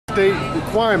state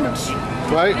requirements,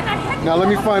 right? Now let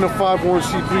me find a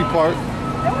 501c3 part.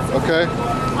 Okay.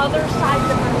 Other sides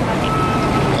of the money.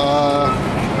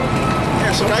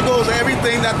 Yeah, so that goes to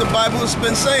everything that the Bible has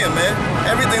been saying, man.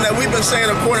 Everything that we've been saying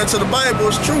according to the Bible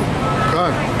is true.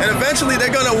 Okay. And eventually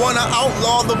they're gonna want to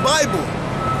outlaw the Bible.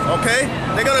 Okay?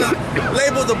 They're gonna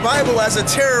label the Bible as a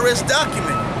terrorist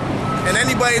document. And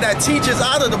anybody that teaches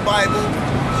out of the Bible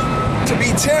to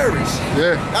be terrorists.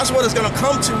 Yeah. That's what it's gonna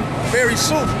come to very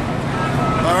soon.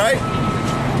 Alright?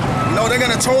 No, they're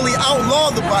gonna totally outlaw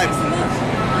the Bible.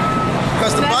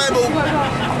 Because the Bible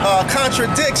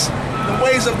contradicts the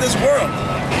ways of this world.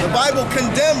 The Bible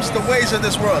condemns the ways of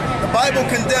this world. The Bible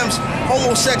condemns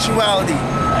homosexuality,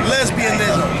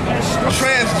 lesbianism,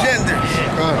 transgenders,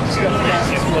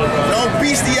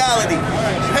 bestiality,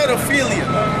 pedophilia,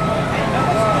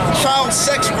 child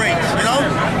sex rings, you know?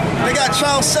 They got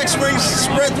child sex rings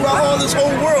spread throughout all this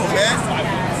whole world, man.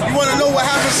 You want to know what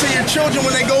happens to your children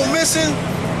when they go missing?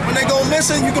 When they go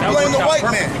missing, you can blame the white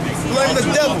man. Blame the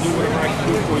devil.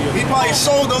 He probably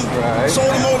sold them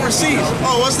overseas.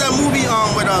 Oh, what's that movie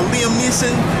with Liam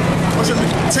Neeson? What's it?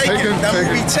 Taken. That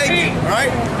movie Taken, right?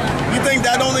 You think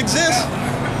that don't exist?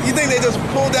 You think they just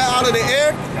pulled that out of the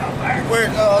air?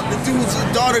 Where the dude's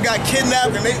daughter got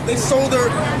kidnapped and they sold her.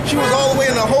 She was all the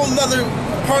way in a whole nother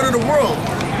part of the world.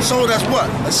 Sold as what?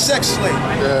 A sex slave.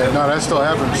 Yeah, no, that still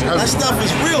happens. That stuff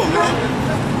is real, man.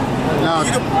 Now,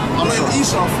 you can blame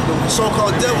Esau for the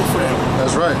so-called devil for that.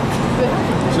 That's right.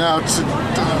 Now,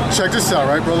 check this out,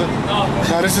 right, brother?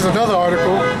 Now, this is another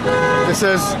article. It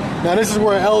says, now this is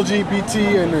where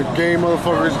LGBT and the gay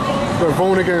motherfuckers are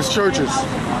voting against churches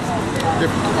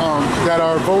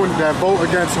that vote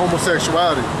against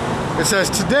homosexuality. It says,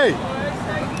 today,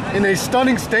 in a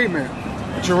stunning statement,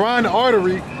 Jerron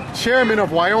Artery, chairman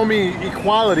of Wyoming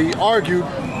Equality, argued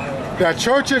that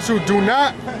churches who do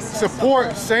not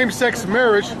support same-sex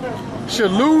marriage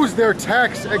should lose their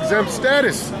tax-exempt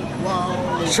status.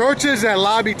 Churches that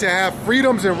lobby to have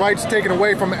freedoms and rights taken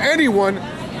away from anyone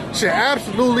should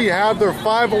absolutely have their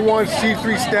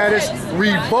 501c3 status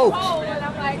revoked.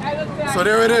 So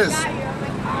there it is.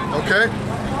 Okay?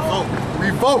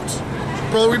 Revoked.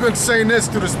 Brother, we've been saying this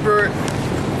through the Spirit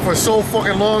for so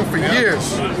fucking long, for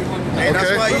years. Hey,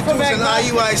 that's why you dudes in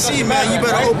IUIC, man. You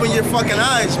better open your fucking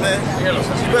eyes, man.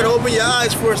 You better open your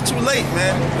eyes before it's too late,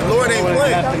 man. The Lord ain't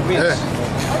playing. Yeah.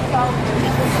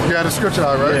 You got a scripture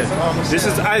out, right? Yeah. This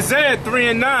is Isaiah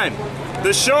 3:9.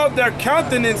 The show of their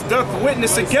countenance doth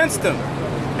witness against them,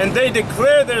 and they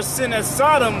declare their sin as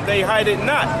Sodom, they hide it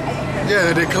not.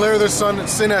 Yeah, they declare their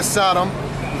sin as Sodom,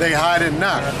 they hide it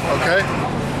not. Okay?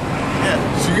 Yeah.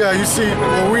 So you see,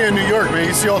 when we're in New York, man,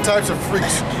 you see all types of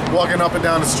freaks walking up and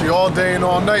down the street all day and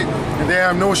all night, and they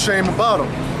have no shame about them.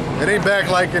 It ain't back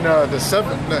like in the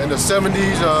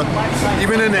 70s,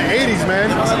 even in the 80s, man.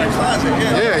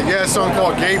 Yeah, you had something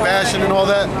called gay bashing and all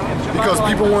that, because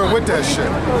people weren't with that shit.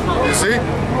 You see?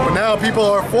 But now people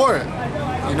are for it,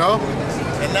 you know?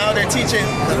 And now they're teaching,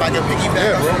 if I can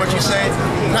piggyback on what you're saying,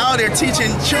 now they're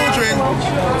teaching children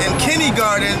in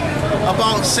kindergarten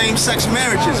about same-sex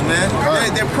marriages, man.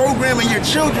 They're programming your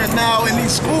children now in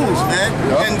these schools, man,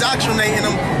 indoctrinating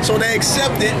them so they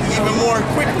accept it even more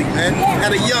quickly, man,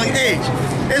 at a young age.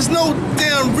 There's no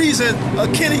damn reason a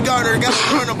kindergartner got to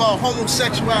learn about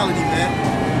homosexuality, man.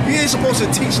 You ain't supposed to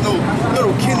teach no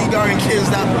little kindergarten kids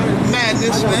that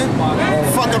madness, man.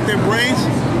 Fuck up their brains.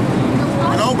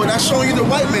 You know, but that's showing you the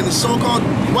white man, the so-called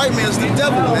white man is the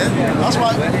devil, man. That's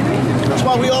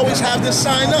why we always have this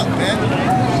sign up, man.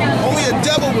 Only a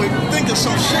devil would think of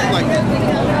some shit like that.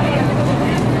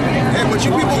 Yeah, but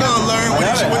you people gonna learn when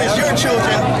it's your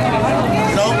children,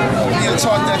 you know, you need to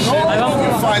talk that shit,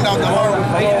 you find out the hard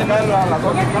way. Yeah,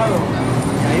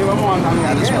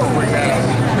 this will bring that up.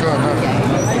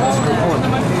 That's a good point.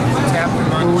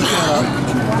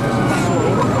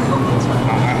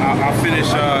 I'll finish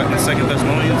in 2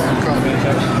 Thessalonians.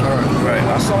 Right.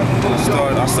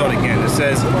 I'll start again. It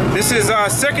says, this is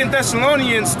 2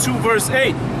 Thessalonians 2 verse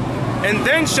 8. And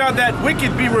then shall that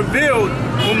wicked be revealed,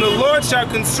 whom the Lord shall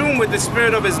consume with the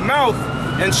spirit of his mouth,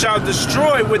 and shall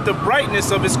destroy with the brightness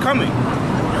of his coming.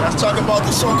 Let's talk about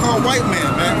the so-called white man,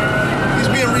 man. He's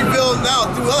being revealed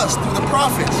now through us, through the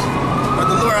prophets that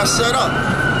the Lord has set up.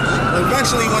 But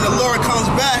eventually, when the Lord comes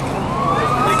back,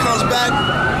 he comes back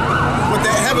with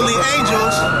the heavenly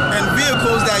angels and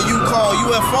vehicles that you call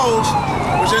UFOs,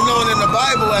 which are known in the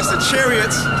Bible as the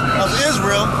chariots of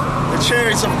Israel, the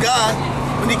chariots of God.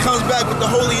 When he comes back with the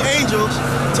holy angels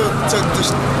to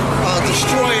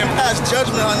destroy and pass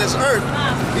judgment on this earth,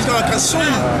 he's going to consume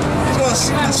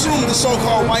the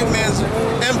so-called white man's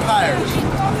empires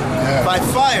by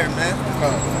fire, man.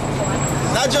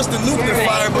 not just the nuclear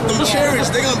fire, but them chariots,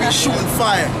 they're gonna be shooting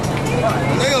fire.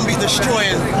 They're gonna be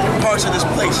destroying parts of this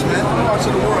place, man, parts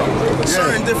of the world,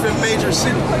 certain different major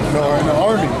cities. No, in the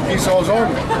army, Esau's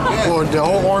army, or the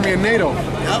whole army of NATO. Yep.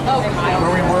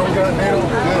 Where we got NATO?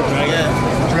 Yeah.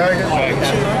 Dragon.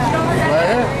 Right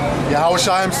here.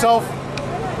 YAHAWASHI himself.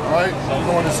 Right,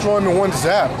 going to destroy him in one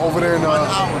zap over there in in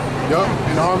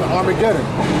Armageddon,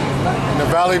 in the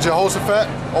Valley of Jehoshaphat,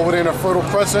 over there in the Fertile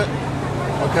Crescent.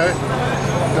 Okay,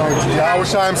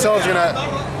 YAHAWASHI himself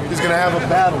he's gonna have a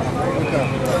battle.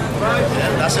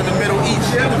 That's in the Middle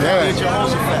East. The Valley of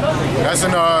Jehoshaphat. That's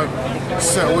in what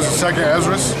was the second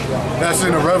Ezra? That's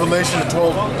in the Revelation, the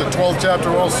 12th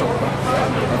chapter also.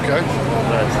 Okay.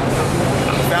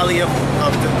 Valley of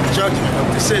the judgment,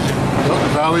 of decision.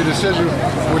 The Valley of Decision,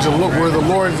 where the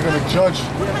Lord is going to judge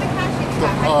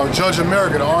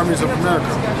America, the armies of America.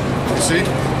 You see?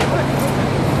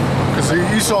 Because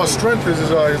Esau's strength is his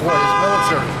military.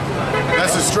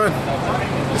 That's his strength.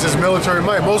 It's his military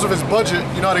might. Most of his budget,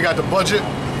 you know how they got the budget?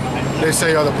 They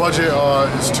say the budget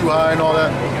is too high and all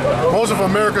that. Most of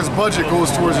America's budget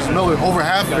goes towards his military. Over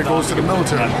half of it goes to the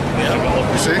military.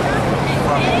 You see?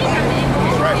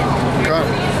 Right. Okay.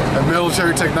 And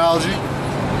military technology.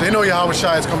 They know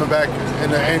YAHAWASHI is coming back,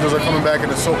 and the angels are coming back in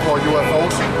the so-called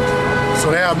UFOs.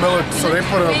 So they have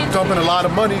dumping a lot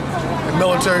of money in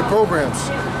military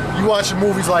programs. You watch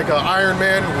movies like Iron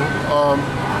Man,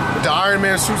 the Iron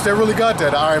Man suits. They really got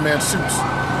that, the Iron Man suits,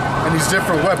 and these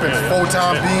different weapons,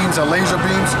 photon beams and laser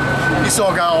beams.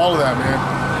 Esau got all of that, man.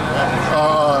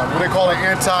 What they call it,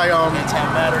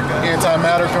 anti-matter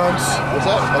guns. What's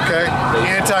that? Okay.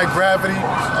 Anti-gravity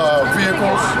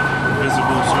vehicles.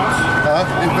 Invisible suits.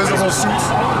 Invisible suits.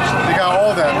 They got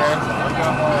all that, man,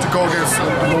 to go against the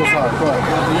Most High.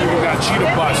 You even got cheetah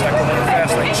bots that can run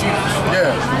fast like cheetahs.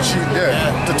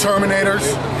 The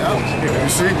Terminators.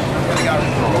 You see?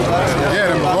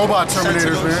 Yeah, the robot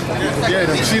Terminators, man. Yeah,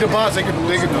 the cheetah bots, they can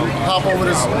hop over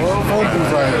this phone booth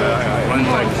right here. Run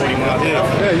like 40 miles.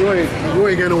 Yeah, you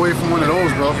ain't getting away from one of those,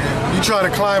 bro. You try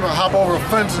to climb and hop over a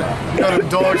fence, you know them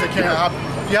dogs that can't hop.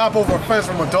 You hop over a fence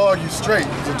from a dog, you straight.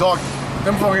 It's a dog.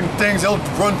 Them fucking things, they'll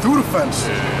run through the fence.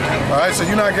 Alright, so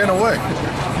you're not getting away.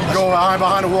 You go behind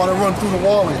the wall and run through the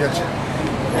wall and get you.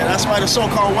 And that's why the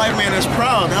so-called white man is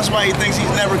proud. That's why he thinks he's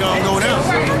never gonna go down.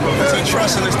 Because he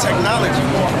trusts in his technology.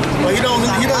 But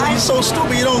he's so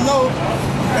stupid, he don't know.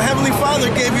 The Heavenly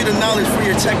Father gave you the knowledge for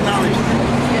your technology.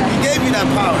 He gave you that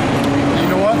power.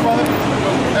 You know what, brother?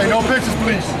 Hey, no pictures,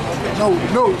 please. No.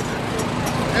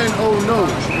 N-O, no.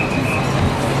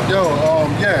 Yo,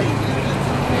 yeah.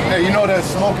 Hey, you know that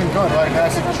smoking gun, right?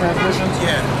 Acid transmissions?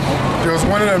 Yeah. There was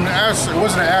one of them, it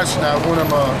wasn't an astronaut, one of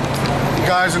them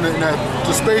guys in the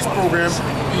space program,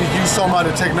 he saw about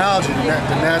the technology,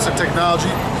 the NASA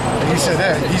technology, and he said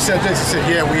this, he said,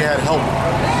 yeah, we had help.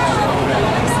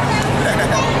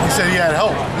 He said he had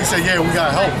help. He said, yeah, we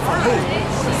got help.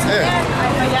 Yeah.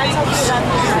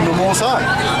 From the Most High.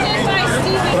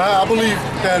 But I believe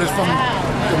that is from them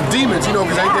demons, you know,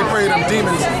 because they pray them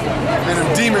demons, and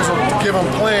them demons will give them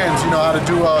plans, you know, how to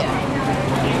do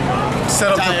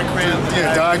set up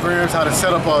diagrams, how to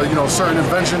set up certain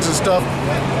inventions and stuff,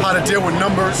 how to deal with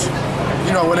numbers,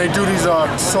 you know, when they do these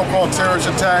so-called terrorist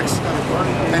attacks,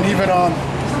 and even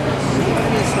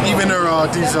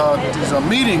these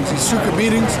meetings, these secret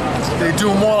meetings, they do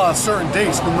them all on certain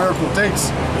dates, numerical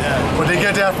dates. Yeah. But they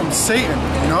get that from Satan,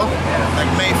 you know?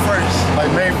 Like May 1st.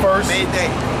 Like May 1st. May Day.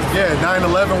 Yeah,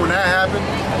 9/11 when that happened,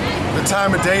 the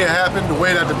time of day it happened, the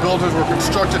way that the buildings were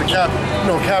constructed to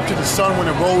capture the sun when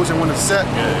it rose and when it set.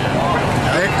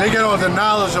 They get all the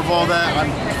knowledge of all that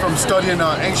from studying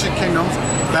ancient kingdoms,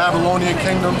 Babylonian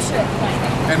kingdoms,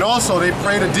 and also they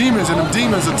pray to demons, and the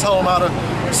demons will tell them how to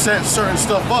set certain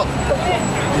stuff up.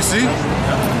 You see?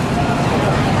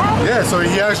 Yeah, so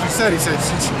he actually said, he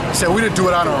said we didn't do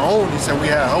it on our own. He said we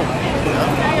had hope. You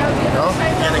know?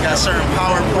 And they got certain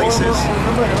power places,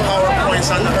 power points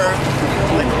on the earth,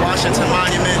 like the Washington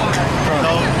Monument, you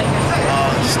know,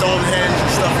 Stonehenge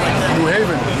and stuff like that. New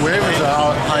Haven's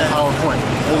a high power point.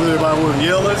 Over there by where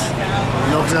Yale is, you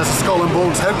know, because that's the Skull and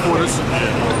Bones headquarters.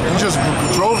 You just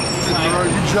drove, you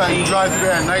drive through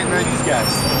there at night, man. You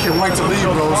can't wait to leave,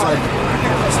 bro. It's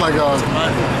like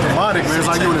demonic, man. It's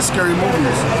like you in the scary movies.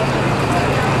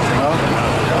 You know?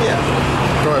 Yeah.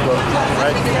 Go ahead, bro.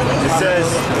 Right?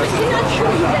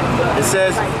 It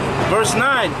says, verse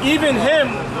 9, even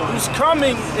him whose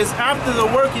coming is after the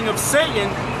working of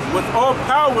Satan with all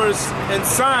powers and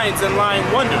signs and lying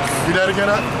wonders. Do that again,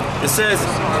 It says,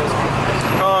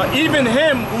 even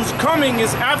him whose coming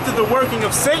is after the working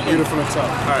of Satan. Read it from the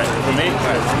top. All right, for me. All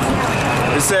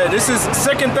right. It said, this is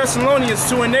 2 Thessalonians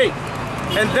 2:8.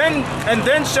 And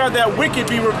then shall that wicked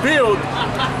be revealed,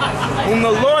 whom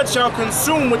the Lord shall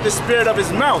consume with the spirit of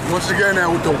his mouth. Once again,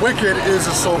 now, the wicked is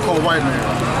a so-called white man,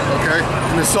 okay?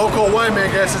 And the so-called white man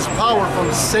gets his power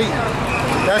from Satan.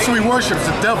 That's who he worships,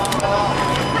 the devil.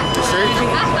 You see?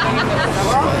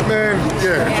 Man,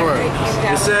 yeah, go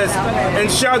ahead. It says,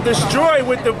 and shall destroy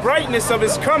with the brightness of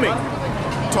his coming.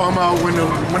 Talking about when the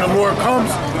Lord comes,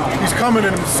 he's coming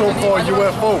in so-called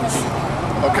UFOs.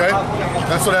 Okay?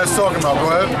 That's what that's talking about. Go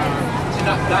ahead.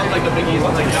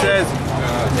 It says,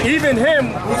 even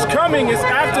him whose coming is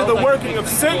after the working of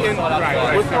Satan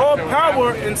with all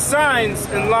power and signs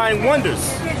and lying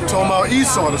wonders. Talking about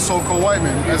Esau, the so-called white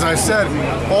man. As I said,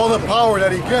 all the power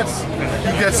that he gets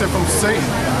it from Satan.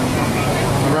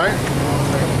 All right?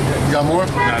 You got more?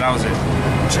 No, that was it.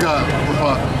 What you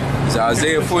got? It's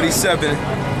Isaiah 47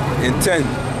 and 10.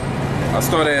 I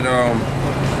start at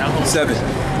 7.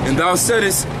 And thou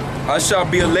saidest, I shall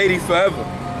be a lady forever.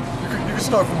 You can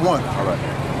start from 1. All right.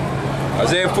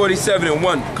 Isaiah 47 and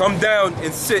 1. Come down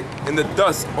and sit in the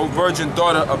dust, O virgin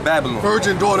daughter of Babylon.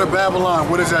 Virgin daughter of Babylon.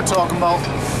 What is that talking about?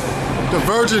 The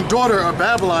virgin daughter of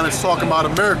Babylon is talking about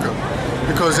America.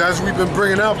 Because as we've been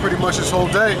bringing out pretty much this whole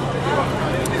day,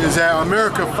 is that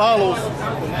America follows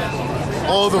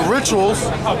all the rituals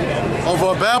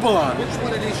of Babylon. Which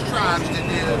one of these tribes did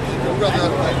their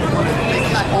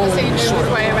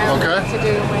Okay.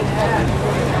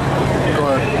 Go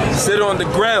ahead. Sit on the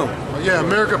ground. Yeah,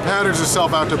 America patterns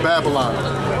itself after Babylon.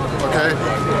 Okay?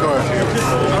 Go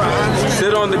ahead.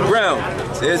 Sit on the ground.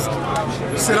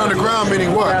 Sit on the ground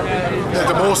meaning what? That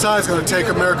the Most High is going to take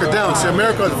America down. See,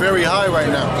 America is very high right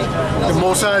now. The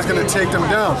Most High is going to take them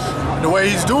down. The way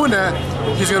he's doing that,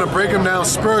 he's going to break them down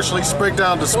spiritually, break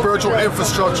down the spiritual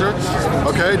infrastructure.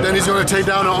 Okay? Then he's going to take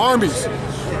down the armies.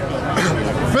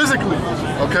 Physically.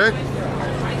 Okay?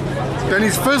 Then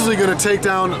he's physically going to take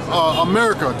down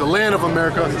America, the land of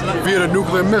America, via the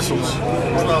nuclear missiles.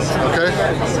 Okay?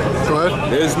 Go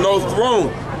ahead. There is no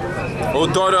throne, O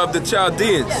daughter of the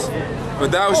Chaldeans, for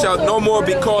thou shalt no more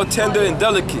be called tender and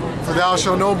delicate. For thou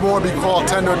shalt no more be called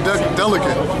tender and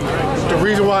delicate. The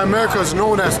reason why America is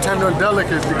known as tender and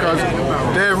delicate is because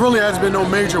there really has been no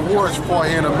major wars fought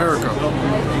here in America.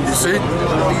 You see?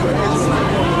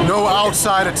 No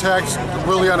outside attacks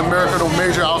really on America, no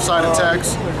major outside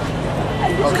attacks.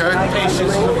 Okay? Go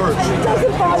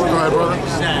ahead, brother.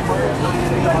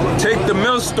 Take the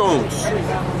millstones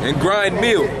and grind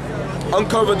meal.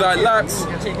 Uncover thy locks,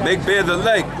 make bare the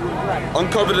leg.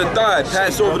 Uncover the thigh,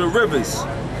 pass over the rivers.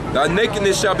 Thy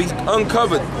nakedness shall be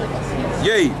uncovered.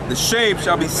 Yea, the shame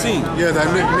shall be seen. Yeah,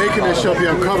 that nakedness shall be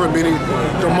uncovered, meaning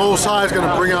the Most High is going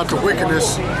to bring out the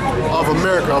wickedness of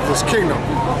America, of this kingdom.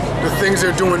 The things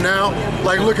they're doing now,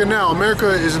 like look at now, America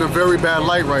is in a very bad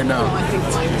light right now.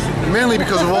 Mainly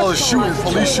because of all the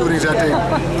police shootings that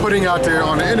they're putting out there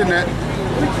on the internet.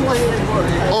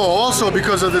 Oh, also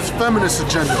because of this feminist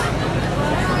agenda.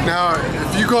 Now,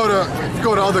 if you go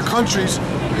to other countries,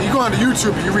 you go onto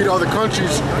YouTube and you read other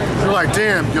countries, you're like,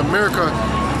 damn, America,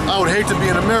 I would hate to be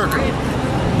in America.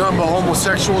 Nothing but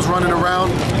homosexuals running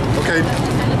around. Okay,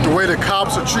 the way the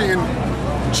cops are treating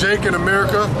Jake in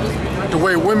America, the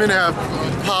way women have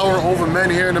power over men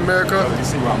here in America.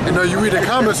 You know, you read the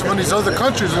comments from these other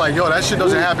countries like, yo, that shit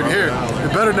doesn't happen here.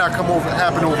 It better not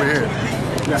happen over here.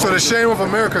 So the shame of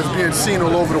America is being seen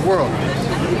all over the world.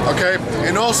 Okay,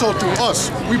 and also through us,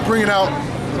 we bring it out.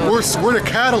 We're the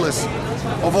catalyst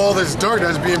of all this dirt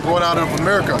that's being brought out of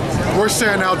America. We're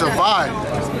sending out divide.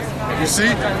 You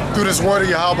see, through this word of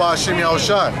YAHAWASHI,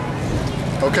 YAHAWASHI.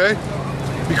 Okay,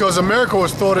 because America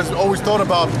was always thought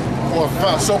about, or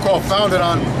so-called founded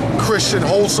on Christian,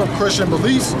 wholesome Christian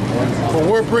beliefs. But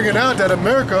we're bringing out that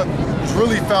America is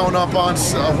really founded up on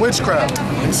witchcraft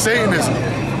and Satanism.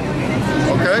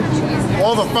 Okay?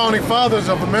 All the founding fathers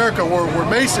of America were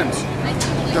Masons.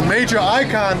 The major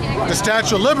icon, the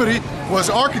Statue of Liberty, was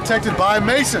architected by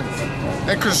Masons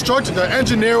and constructed. The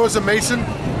engineer was a Mason,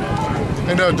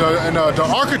 and the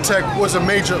architect was a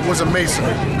Mason.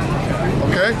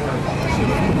 Okay?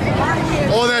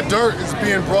 All that dirt is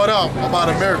being brought out about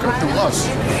America through us.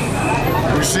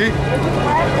 You see?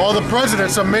 All the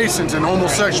presidents are Masons and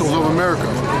homosexuals of America,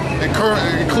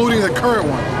 including the current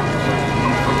one.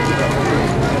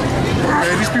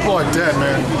 Man, these people are dead,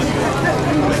 man.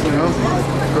 You know?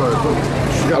 Good.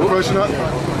 You got a question up?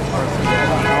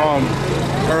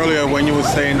 Earlier when you were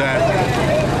saying that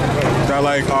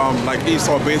like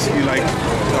Esau basically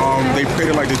they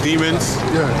created like the demons,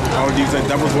 or these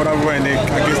devils, whatever, and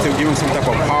I guess they give him some type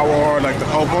of power or like to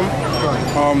help him.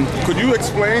 Right. Could you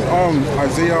explain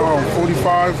Isaiah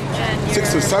 45,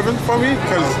 6 to 7 for me?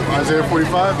 Cause Isaiah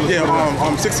 45?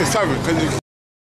 Yeah, 6 to 7, because